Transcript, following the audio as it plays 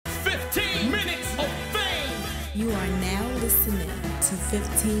15 minutes of fame. You are now listening to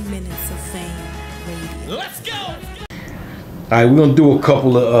 15 Minutes of Fame Radio. Let's go. All right, we're gonna do a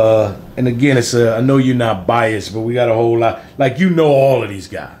couple of and again, it's I know you're not biased, but we got a whole lot. Like, you know all of these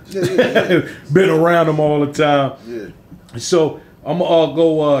guys. Yeah. Been around them all the time. Yeah. So I'm gonna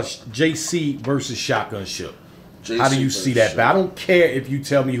go JC versus Shotgun Shook. How do you see that? But I don't care if you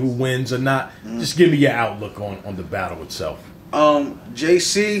tell me who wins or not. Just give me your outlook on the battle itself.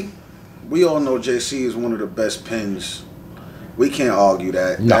 JC, we all know JC is one of the best pins. We can't argue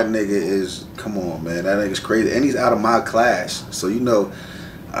that. No. That nigga is, come on, man. That nigga's crazy. And he's out of my class. So, you know,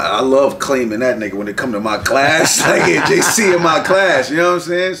 I love claiming that nigga when it come to my class. Like, yeah, JC in my class. You know what I'm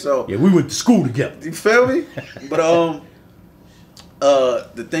saying? So, Yeah, we went to school together. you feel me? But,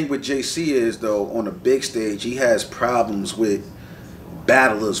 the thing with JC is, though, on the big stage, he has problems with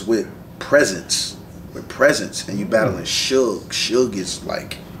battlers with presence. And you battling Suge. Suge is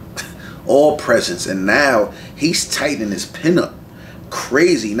like all presence. And now he's tightening his pinup.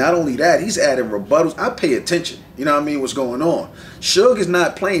 Crazy. Not only that, he's adding rebuttals. I pay attention. You know what I mean? What's going on? Suge is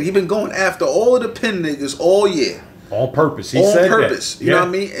not playing. He's been going after all of the pin niggas all year. On purpose. He On said purpose. that. You know what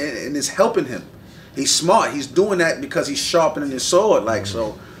I mean? And it's helping him. He's smart. He's doing that because he's sharpening his sword. Like,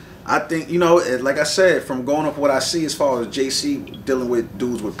 so I think, you know, like I said, from going up what I see as far as JC dealing with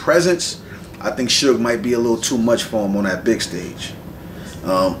dudes with presence, I think Suge might be a little too much for him on that big stage.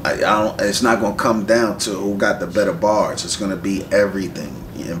 I don't. It's not going to come down to who got the better bars. It's going to be everything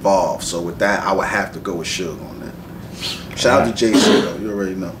involved. So with that, I would have to go with Suge on that. Shout out to JC, though. You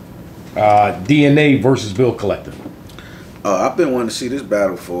already know. DNA versus Bill Collector. I've been wanting to see this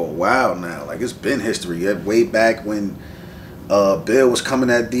battle for a while now. Like, it's been history. Way back when Bill was coming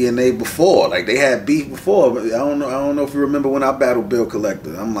at DNA before. Like, they had beef before. But I don't know if you remember when I battled Bill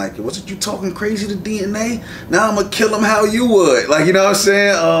Collector. I'm like, wasn't you talking crazy to DNA? Now I'm gonna kill him how you would. Like, you know what I'm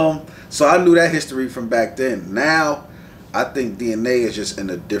saying? So I knew that history from back then. Now I think DNA is just in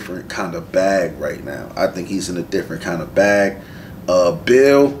a different kind of bag right now. I think he's in a different kind of bag.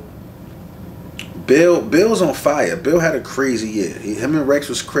 Bill's on fire. Bill had a crazy year. Him and Rex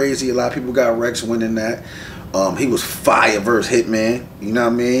was crazy. A lot of people got Rex winning that. He was fire versus Hitman. You know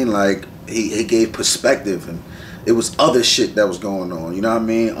what I mean? Like, he gave perspective, and it was other shit that was going on. You know what I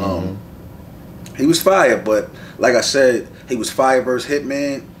mean? He was fire, but like I said, he was fire versus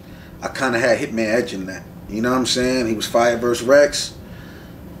Hitman. I kind of had Hitman edge in that. You know what I'm saying? He was fire versus Rex.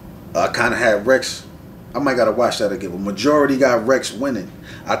 I kind of had Rex. I might gotta watch that again. But majority got Rex winning.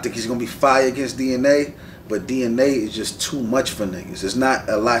 I think he's gonna be fire against DNA, but DNA is just too much for niggas. There's not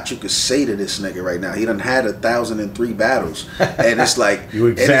a lot you could say to this nigga right now. He done had 1,003 battles, and it's like You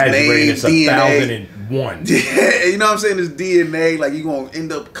exaggerating. It's 1,001. Yeah, you know what I'm saying? It's DNA. Like, you gonna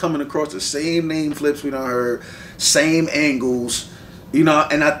end up coming across the same name flips we done heard, same angles. You know,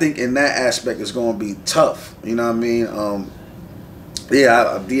 and I think in that aspect it's gonna be tough. You know what I mean?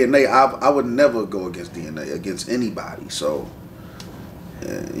 Yeah, DNA. I would never go against DNA against anybody. So,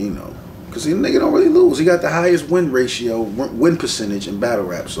 you know, because the nigga don't really lose. He got the highest win ratio, win percentage in battle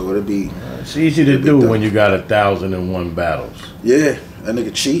rap. So it'll be. It's easy to do when you got 1,001 battles. Yeah, that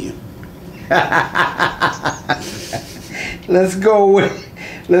nigga cheating. Let's go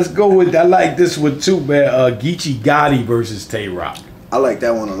with. I like this one too, man. Geechee Gotti versus Tay Rock. I like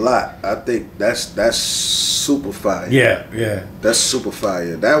that one a lot. I think that's super fire. Yeah. That's super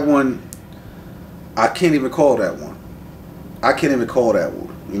fire. That one, I can't even call that one.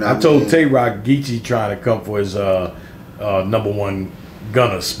 You know, I told Tay Rock Geechee trying to come for his #1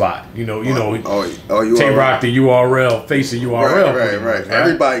 gunner spot. You know. Tay Rock the URL facing URL. Right.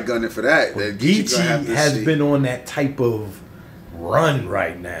 Everybody gunning for that. Geechee has been on that type of run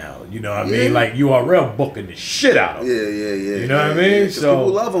right now. You know what I mean? Like, URL booking the shit out of him. Yeah. You know what I mean? So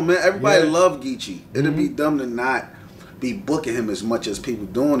people love him, man. Everybody love Geechee. It'd be dumb to not be booking him as much as people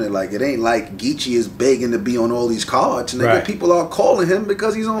doing it. Like, it ain't like Geechee is begging to be on all these cards. Nigga, Right. people are calling him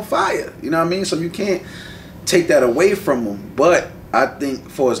because he's on fire. You know what I mean? So you can't take that away from him. But I think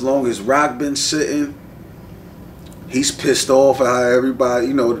for as long as Rock been sitting, he's pissed off at how everybody,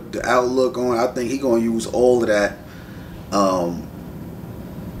 you know, the outlook on. I think he gonna use all of that.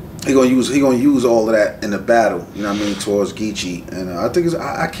 He gonna use all of that in the battle, you know what I mean, towards Geechee, and I think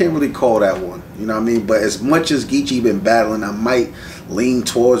I can't really call that one, you know what I mean. But as much as Geechee been battling, I might lean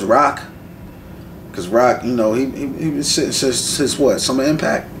towards Rock, cause Rock, you know, he been sitting since what, Summer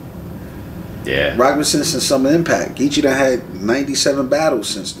Impact. yeah, Rock been sitting since Summer Impact. Geechee done had 97 battles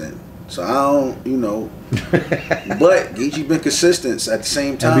since then, so I don't, you know. But Geechee been consistent at the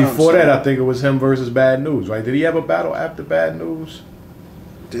same time. And before that, I think it was him versus Bad News, right? Did he have a battle after Bad News?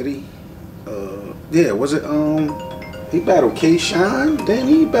 Did he? Yeah, was it He battled K-Shine. Didn't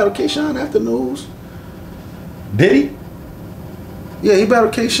he battle K-Shine after News? Did he? Yeah, he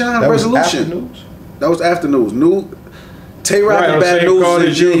battled K-Shine. That Resolution. was after News? That was after News. Tay Rock and Bad News was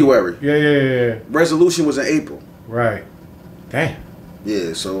in January. Yeah. Resolution was in April. Right. Damn.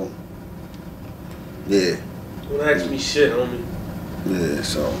 Yeah, so. Yeah. Don't ask me shit, homie. Yeah,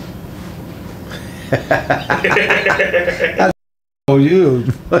 so. Oh, you.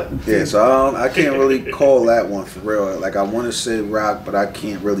 Yeah, so I can't really call that one for real. Like, I want to say Rock, but I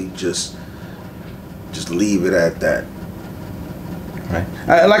can't really just leave it at that.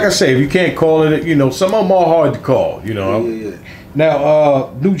 Right. Like I say, if you can't call it, you know, some of them are hard to call, you know. Yeah.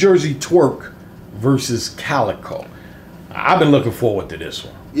 Now, New Jersey Twerk versus Calico. I've been looking forward to this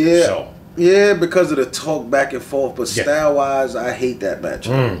one. Yeah. So. Yeah, because of the talk back and forth, but style-wise, I hate that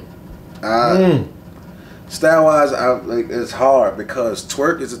matchup. Style-wise, it's hard because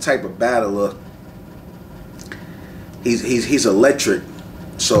Twerk is the type of battler. He's electric.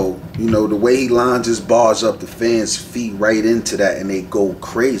 So, you know, the way he lines his bars up, the fans feed right into that and they go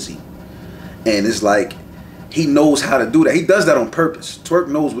crazy. And it's like, he knows how to do that. He does that on purpose. Twerk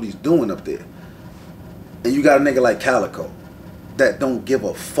knows what he's doing up there. And you got a nigga like Calico that don't give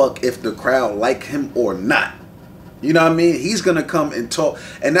a fuck if the crowd like him or not. You know what I mean? He's going to come and talk.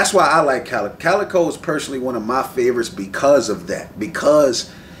 And that's why I like Calico. Calico is personally one of my favorites because of that.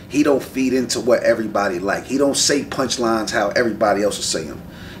 Because he don't feed into what everybody like. He don't say punchlines how everybody else is saying them.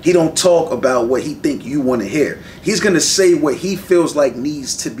 He don't talk about what he think you want to hear. He's going to say what he feels like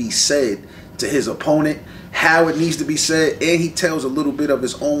needs to be said to his opponent, how it needs to be said, and he tells a little bit of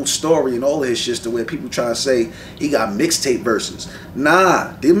his own story and all of his shit to where people try to say he got mixtape verses.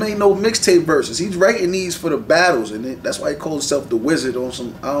 Nah, there ain't no mixtape verses. He's writing these for the battles, and that's why he calls himself the Wizard on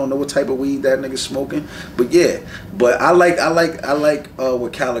some, I don't know what type of weed that nigga's smoking, but yeah. But I like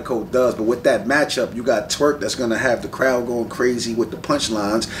what Calico does. But with that matchup, you got Twerk that's gonna have the crowd going crazy with the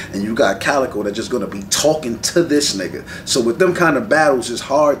punchlines, and you got Calico that's just gonna be talking to this nigga. So with them kind of battles, it's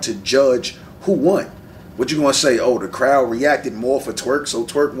hard to judge who won. What you gonna say? Oh, the crowd reacted more for Twerk, so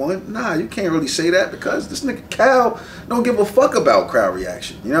Twerk won? Nah, you can't really say that because this nigga Cal don't give a fuck about crowd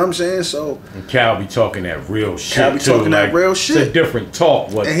reaction. You know what I'm saying? So and Cal be talking that real shit. Cal be talking that real shit. It's a different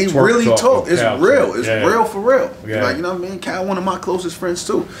talk. What and he Twerk really talk. It's real. It's real for real. Yeah. Like, you know what I mean? Cal, one of my closest friends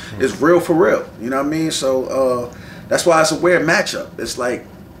too. It's real for real. You know what I mean? So that's why it's a weird matchup. It's like,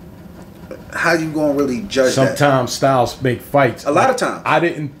 how you gonna really judge that? Sometimes styles make fights. A lot of times. I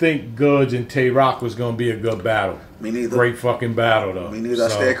didn't think Gudge and Tay Rock was gonna be a good battle. Me neither. Great fucking battle though. Me neither. So, I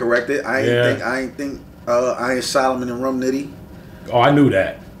stand corrected. I ain't think Iron Solomon and Rum Nitty. Oh, I knew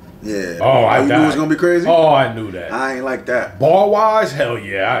that. Yeah. Oh, I knew it was gonna be crazy. Oh, I knew that. I ain't like that. Bar wise, hell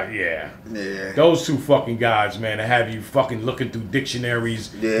yeah, yeah. Yeah. Those two fucking guys, man, to have you fucking looking through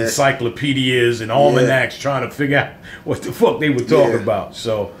dictionaries, yeah, encyclopedias, and almanacs trying to figure out what the fuck they were talking about.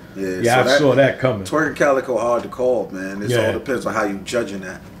 So. Yeah, so I saw that coming. Twerk and Calico hard to call, man. It all depends on how you judging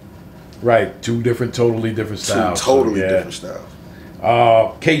that. Right, totally different styles. Two totally different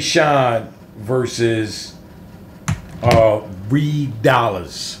styles. K-Shine versus Reed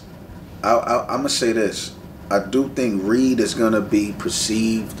Dollars. I'm gonna say this. I do think Reed is gonna be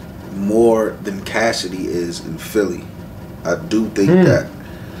perceived more than Cassidy is in Philly. I do think that.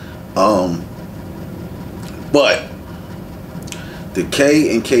 But the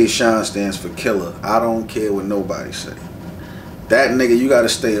K in K-Shine stands for killer. I don't care what nobody say. That nigga, you gotta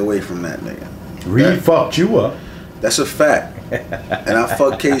stay away from that nigga. Reed fucked you up. That's a fact. And I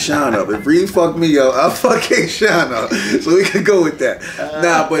fuck K-Shine up. If Reed fucked me up, I fuck K-Shine up. So we can go with that.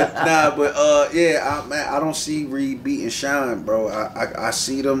 I don't see Reed beating Shine, bro. I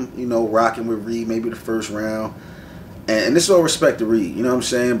see them, you know, rocking with Reed maybe the first round. And this is all respect to Reed, you know what I'm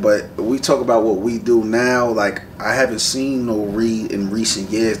saying? But we talk about what we do now. Like, I haven't seen no Reed in recent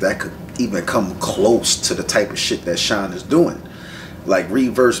years that could even come close to the type of shit that Shine is doing. Like,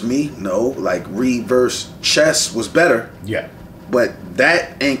 Reed versus me, no. Like, Reed versus Chess was better. Yeah. But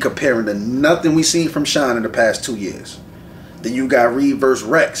that ain't comparing to nothing we seen from Shine in the past 2 years. Then you got Reed versus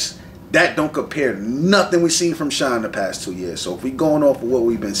Rex. That don't compare to nothing we seen from Shine in the past 2 years. So if we going off of what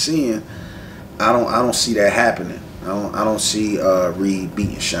we've been seeing, I don't see that happening. I don't see Reed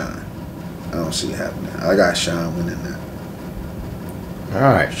beating Shine. I don't see it happening. I got Shine winning that. All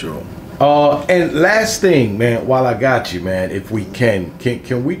right, sure. And last thing, man, while I got you, man, if we can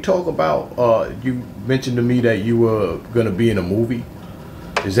we talk about? You mentioned to me that you were gonna be in a movie.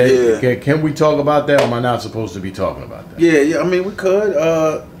 Is that can we talk about that? Or am I not supposed to be talking about that? Yeah. I mean, we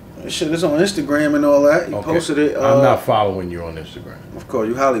could. Shit, it's on Instagram and all that. You posted it. I'm not following you on Instagram. Of course,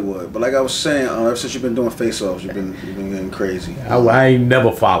 you Hollywood. But like I was saying, ever since you've been doing face-offs, you've been getting crazy. I ain't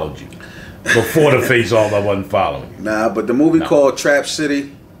never followed you. before the face off, I wasn't following you. Nah, but the movie called Trap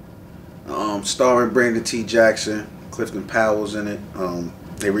City, starring Brandon T. Jackson, Clifton Powell's in it.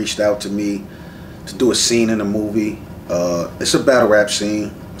 They reached out to me to do a scene in the movie. It's a battle rap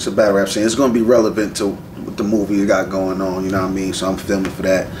scene. It's going to be relevant to what the movie you got going on, you know what I mean? So I'm filming for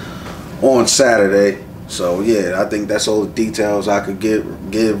that on Saturday. So yeah, I think that's all the details I could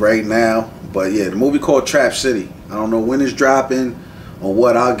give right now. But yeah, the movie called Trap City. I don't know when it's dropping or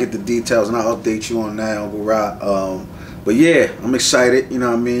what. I'll get the details and I'll update you on that, Uncle Rock. But yeah, I'm excited, you know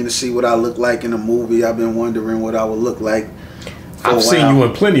what I mean, to see what I look like in the movie. I've been wondering what I would look like. I've seen you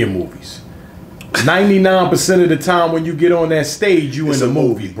in plenty of movies. 99% of the time when you get on that stage, you in the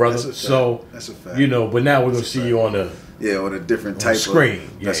movie, brother. So that's a fact. You know, but now we're gonna see you on on a different type screen.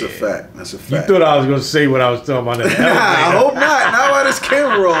 Of, that's a fact. That's a fact. You thought I was gonna say what I was talking about in the elevator. I hope not. Not while this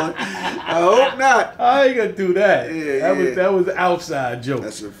camera on. I hope not. I ain't gonna do that. Yeah, that was outside joke.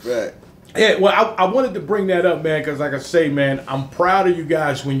 That's a fact. Yeah, well, I wanted to bring that up, man, because like I say, man, I'm proud of you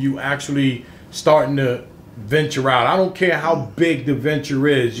guys when you actually starting to venture out. I don't care how big the venture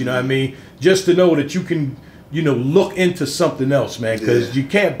is, you know what I mean? Just to know that you can, you know, look into something else, man, because you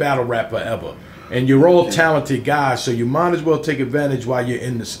can't battle rap forever. And you're all talented guys, so you might as well take advantage while you're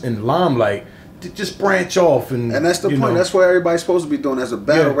in the limelight to just branch off. And that's the point. That's what everybody's supposed to be doing. As a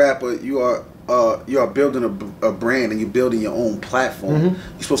battle rapper, you are building a brand and you're building your own platform.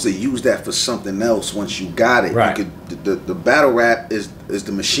 You're supposed to use that for something else once you got it. Right. You could, the battle rap is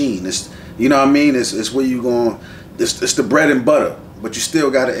the machine. It's, you know what I mean? It's where you going. It's the bread and butter. But you still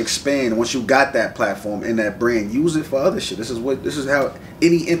got to expand. Once you got that platform and that brand, use it for other shit. This is how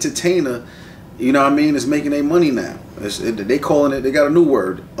any entertainer, you know what I mean, is making their money now. They calling it. They got a new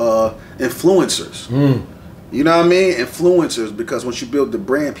word. Influencers. You know what I mean? Influencers, because once you build the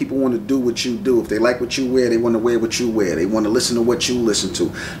brand, people want to do what you do. If they like what you wear, they want to wear what you wear. They want to listen to what you listen to.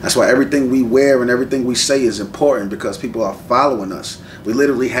 That's why everything we wear and everything we say is important, because people are following us. We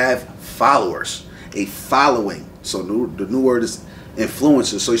literally have followers, a following. So the new word is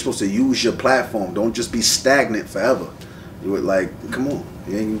influencers. So you're supposed to use your platform. Don't just be stagnant forever. You would come on.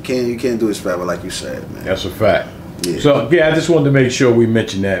 You can't do this forever, like you said, man. That's a fact. Yeah. So yeah, I just wanted to make sure we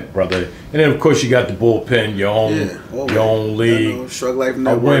mentioned that, brother. And then of course you got the bullpen, your own league. Shrug Life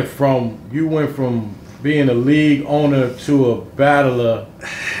Network. You went from being a league owner to a battler.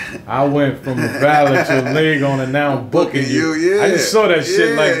 I went from a battler to a league owner. Now I'm booking you. Yeah. I just saw that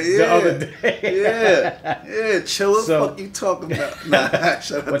shit the other day. Yeah. Chill. What the fuck you talking about? Nah,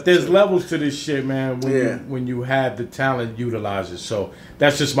 shut up. But there's levels to this shit, man. When you have the talent, utilize it. So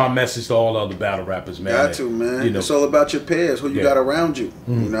that's just my message to all other battle rappers, man. Got to, man. You know, it's all about your peers, who you got around you.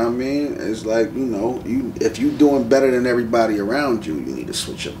 You know what I mean? It's like, you know, if you doing better than everybody around you, you need to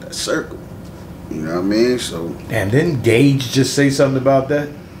switch up that circle. You know what I mean? So. And didn't Gage just say something about that?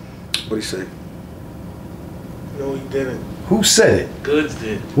 What'd he say? No, he didn't. Who said it? Goods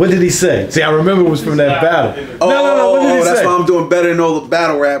did. What did he say? See, I remember it was from that battle. No. What did he say? That's why I'm doing better than all the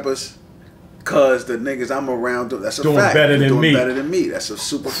battle rappers. Cause the niggas I'm around, that's a doing fact. Better than me. Better than me. That's a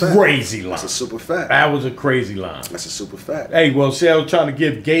super fact. Crazy line. That's a super fact. That was a crazy line. That's a super fact. Hey, well, see, I was trying to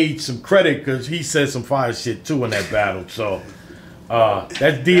give Gage some credit because he said some fire shit too in that battle. So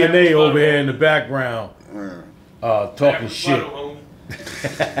that's DNA over here in the background talking shit.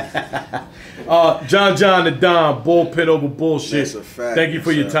 John the Don, bullpen over bullshit. That's a fact. Thank you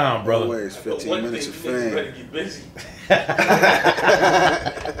for your time, brother. Always 15 minutes of fame. Better get busy.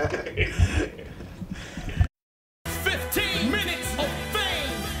 15 minutes of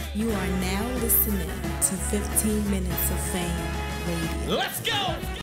fame. You are now listening to 15 Minutes of Fame Radio. Let's go.